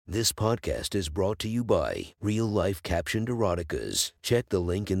This podcast is brought to you by Real Life Captioned Eroticas. Check the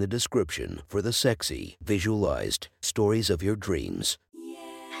link in the description for the sexy, visualized stories of your dreams.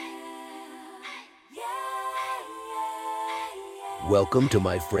 Welcome to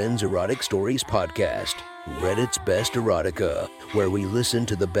my friend's Erotic Stories podcast, Reddit's Best Erotica, where we listen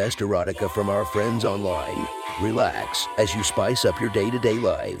to the best erotica from our friends online. Relax as you spice up your day-to-day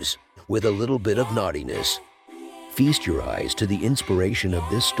lives with a little bit of naughtiness. Feast your eyes to the inspiration of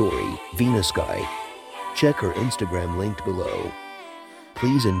this story, Venus Guy. Check her Instagram linked below.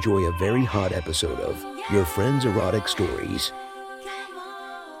 Please enjoy a very hot episode of Your Friend's Erotic Stories.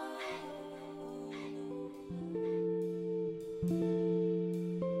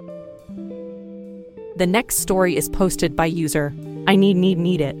 The next story is posted by user I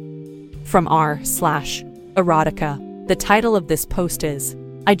need it from r/erotica. The title of this post is,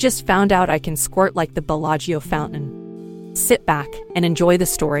 I just found out I can squirt like the Bellagio fountain. Sit back and enjoy the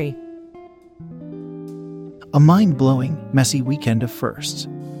story. A mind-blowing, messy weekend of firsts.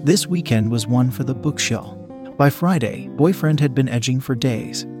 This weekend was one for the bookshelf. By Friday, boyfriend had been edging for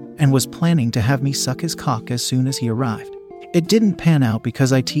days and was planning to have me suck his cock as soon as he arrived. It didn't pan out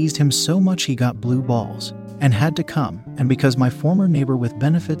because I teased him so much he got blue balls and had to come, and because my former neighbor with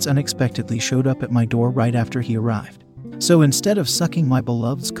benefits unexpectedly showed up at my door right after he arrived. So instead of sucking my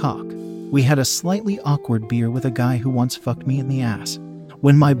beloved's cock, we had a slightly awkward beer with a guy who once fucked me in the ass.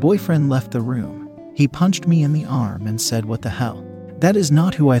 When my boyfriend left the room, he punched me in the arm and said, "What the hell? That is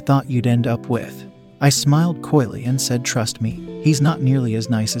not who I thought you'd end up with." I smiled coyly and said, "Trust me, he's not nearly as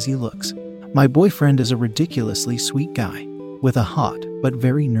nice as he looks." My boyfriend is a ridiculously sweet guy with a hot but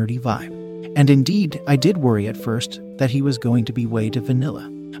very nerdy vibe. And indeed, I did worry at first that he was going to be way too vanilla.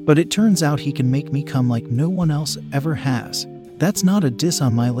 But it turns out he can make me come like no one else ever has. That's not a diss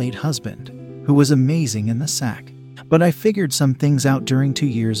on my late husband, who was amazing in the sack. But I figured some things out during 2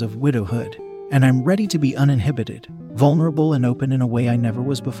 years of widowhood, and I'm ready to be uninhibited, vulnerable and open in a way I never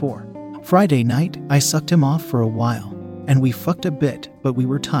was before. Friday night, I sucked him off for a while, and we fucked a bit, but we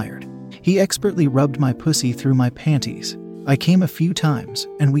were tired. He expertly rubbed my pussy through my panties. I came a few times,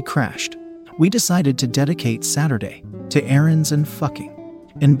 and we crashed. We decided to dedicate Saturday to errands and fucking.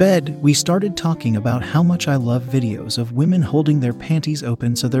 In bed, we started talking about how much I love videos of women holding their panties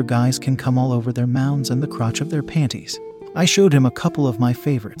open so their guys can come all over their mounds and the crotch of their panties. I showed him a couple of my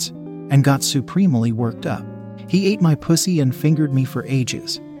favorites and got supremely worked up. He ate my pussy and fingered me for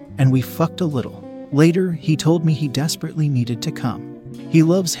ages, and we fucked a little. Later, he told me he desperately needed to come. He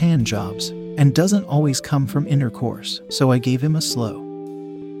loves hand jobs and doesn't always come from intercourse, so I gave him a slow,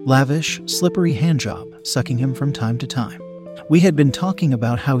 lavish, slippery hand job, sucking him from time to time. We had been talking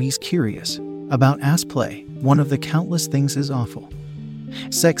about how he's curious about ass play, one of the countless things his awful,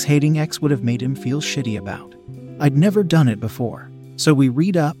 sex-hating ex would have made him feel shitty about. I'd never done it before, so we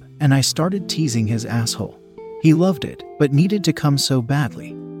read up and I started teasing his asshole. He loved it, but needed to come so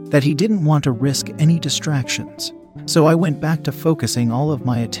badly that he didn't want to risk any distractions. So I went back to focusing all of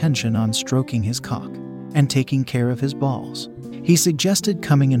my attention on stroking his cock and taking care of his balls. He suggested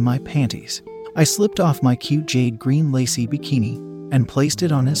coming in my panties. I slipped off my cute jade green lacy bikini and placed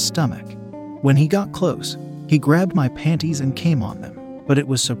it on his stomach. When he got close, he grabbed my panties and came on them, but it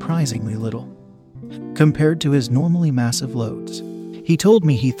was surprisingly little compared to his normally massive loads. He told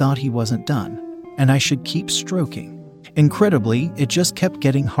me he thought he wasn't done and I should keep stroking. Incredibly, it just kept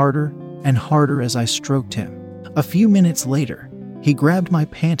getting harder and harder as I stroked him. A few minutes later, he grabbed my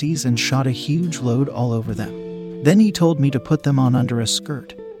panties and shot a huge load all over them. Then he told me to put them on under a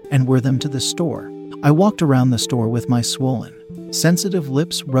skirt and wear them to the store. I walked around the store with my swollen, sensitive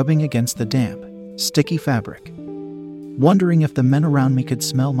lips rubbing against the damp, sticky fabric, wondering if the men around me could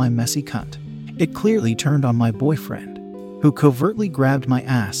smell my messy cunt. It clearly turned on my boyfriend, who covertly grabbed my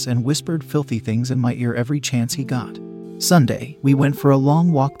ass and whispered filthy things in my ear every chance he got. Sunday, we went for a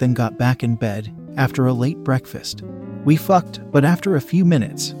long walk, then got back in bed after a late breakfast. We fucked, but after a few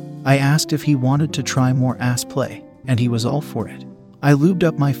minutes, I asked if he wanted to try more ass play, and he was all for it. I lubed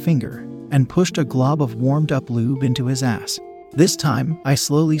up my finger and pushed a glob of warmed-up lube into his ass. This time, I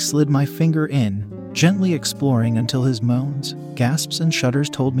slowly slid my finger in, gently exploring until his moans, gasps, and shudders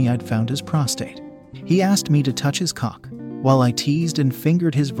told me I'd found his prostate. He asked me to touch his cock, while I teased and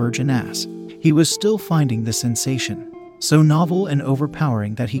fingered his virgin ass. He was still finding the sensation so novel and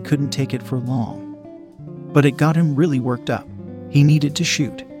overpowering that he couldn't take it for long. But it got him really worked up. He needed to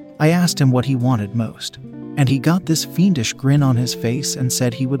shoot. I asked him what he wanted most, and he got this fiendish grin on his face and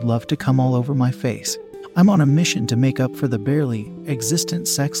said he would love to come all over my face. I'm on a mission to make up for the barely existent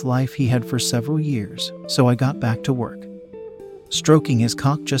sex life he had for several years, so I got back to work, stroking his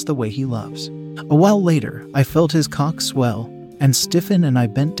cock just the way he loves. A while later, I felt his cock swell and stiffen, and I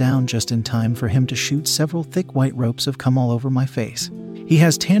bent down just in time for him to shoot several thick white ropes of cum all over my face. He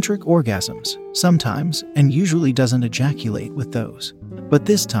has tantric orgasms, sometimes, and usually doesn't ejaculate with those. But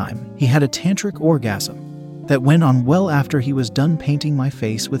this time, he had a tantric orgasm that went on well after he was done painting my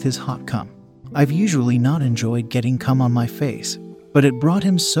face with his hot cum. I've usually not enjoyed getting cum on my face, but it brought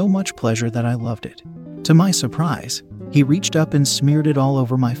him so much pleasure that I loved it. To my surprise, he reached up and smeared it all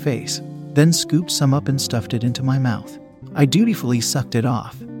over my face, then scooped some up and stuffed it into my mouth. I dutifully sucked it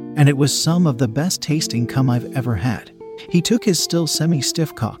off, and it was some of the best tasting cum I've ever had. He took his still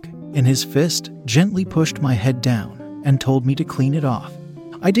semi-stiff cock in his fist, gently pushed my head down, and told me to clean it off.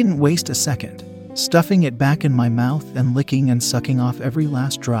 I didn't waste a second, stuffing it back in my mouth and licking and sucking off every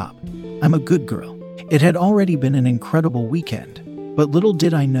last drop. I'm a good girl. It had already been an incredible weekend, but little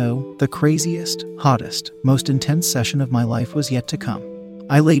did I know the craziest, hottest, most intense session of my life was yet to come.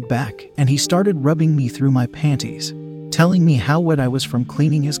 I laid back, and he started rubbing me through my panties, telling me how wet I was from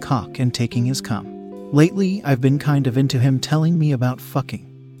cleaning his cock and taking his cum. Lately, I've been kind of into him telling me about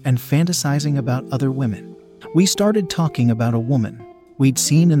fucking and fantasizing about other women. We started talking about a woman we'd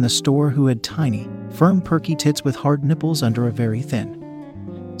seen in the store who had tiny, firm, perky tits with hard nipples under a very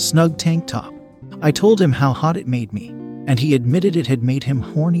thin, snug tank top. I told him how hot it made me, and he admitted it had made him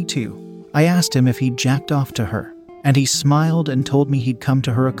horny too. I asked him if he'd jacked off to her, and he smiled and told me he'd come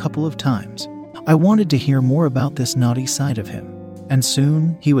to her a couple of times. I wanted to hear more about this naughty side of him, and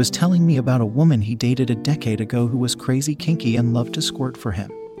soon he was telling me about a woman he dated a decade ago who was crazy kinky and loved to squirt for him.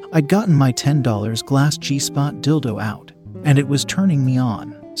 I'd gotten my $10 glass G-spot dildo out, and it was turning me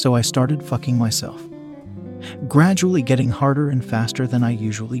on, so I started fucking myself, gradually getting harder and faster than I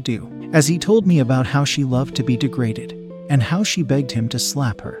usually do, as he told me about how she loved to be degraded, and how she begged him to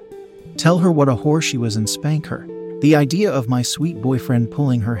slap her, tell her what a whore she was and spank her. The idea of my sweet boyfriend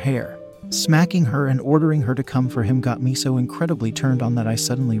pulling her hair, smacking her and ordering her to come for him got me so incredibly turned on that I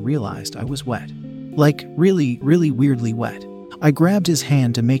suddenly realized I was wet. Like, really, really weirdly wet. I grabbed his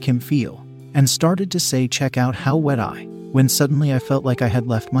hand to make him feel, and started to say check out how wet when suddenly I felt like I had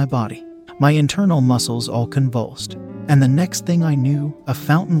left my body. My internal muscles all convulsed, and the next thing I knew, a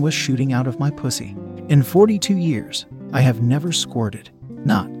fountain was shooting out of my pussy. In 42 years, I have never squirted.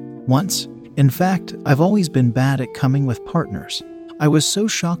 Not once. In fact, I've always been bad at coming with partners. I was so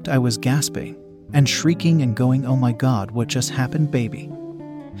shocked I was gasping and shrieking and going, "Oh my God, what just happened, baby?"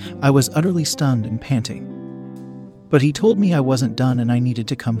 I was utterly stunned and panting. But he told me I wasn't done and I needed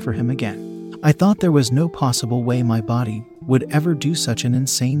to come for him again. I thought there was no possible way my body would ever do such an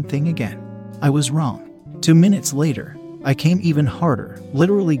insane thing again. I was wrong. 2 minutes later, I came even harder,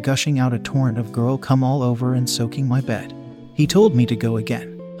 literally gushing out a torrent of girl cum all over and soaking my bed. He told me to go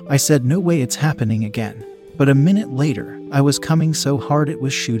again. I said no way, it's happening again. But a minute later, I was coming so hard it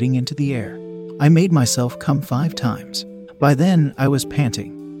was shooting into the air. I made myself come 5 times. By then, I was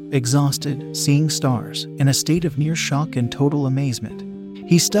panting, exhausted, seeing stars, in a state of near shock and total amazement.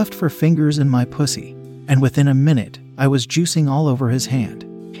 He stuffed 4 fingers in my pussy, and within a minute, I was juicing all over his hand.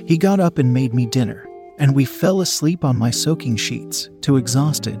 He got up and made me dinner, and we fell asleep on my soaking sheets, too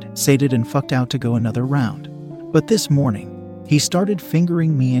exhausted, sated and fucked out to go another round. But this morning, he started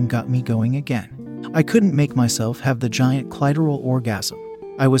fingering me and got me going again. I couldn't make myself have the giant clitoral orgasm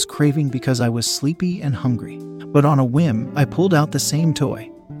I was craving because I was sleepy and hungry. But on a whim, I pulled out the same toy,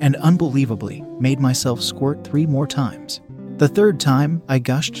 and unbelievably, made myself squirt 3 more times. The 3rd time, I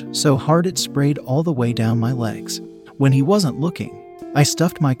gushed so hard it sprayed all the way down my legs. When he wasn't looking, I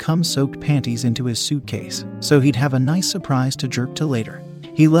stuffed my cum-soaked panties into his suitcase, so he'd have a nice surprise to jerk to later.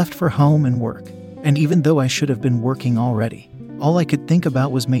 He left for home and work, and even though I should have been working already, all I could think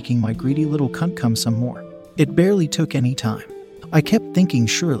about was making my greedy little cunt come some more. It barely took any time. I kept thinking,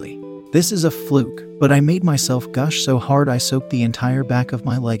 surely this is a fluke, but I made myself gush so hard I soaked the entire back of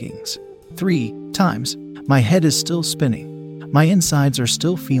my leggings 3 times. My head is still spinning. My insides are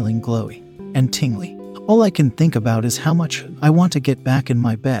still feeling glowy and tingly. All I can think about is how much I want to get back in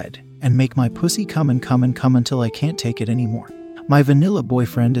my bed and make my pussy come and come and come until I can't take it anymore. My vanilla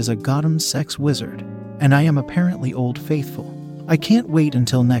boyfriend is a goddamn sex wizard, and I am apparently old faithful. I can't wait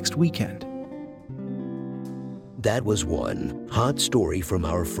until next weekend. That was one hot story from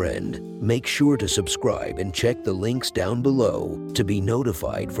our friend. Make sure to subscribe and check the links down below to be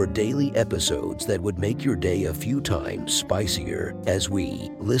notified for daily episodes that would make your day a few times spicier as we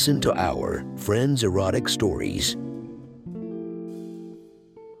listen to our friends' erotic stories.